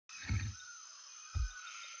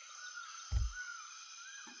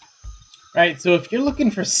Right, so if you're looking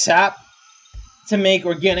for sap to make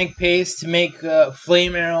organic paste, to make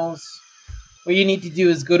flame arrows, what you need to do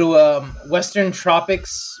is go to Western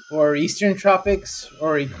Tropics or Eastern Tropics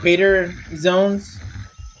or Equator zones,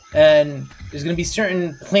 and there's going to be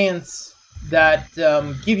certain plants that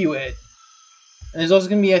give you it. And there's also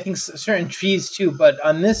going to be, I think, certain trees too. But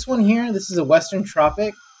on this one here, this is a Western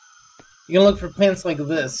Tropic, you're going to look for plants like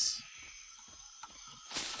this.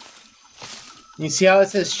 You see how it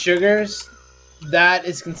says sugars? That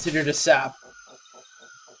is considered a sap.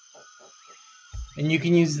 And you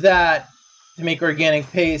can use that to make organic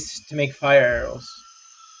paste, to make fire arrows.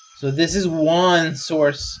 So this is one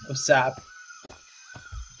source of sap.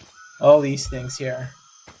 All these things here.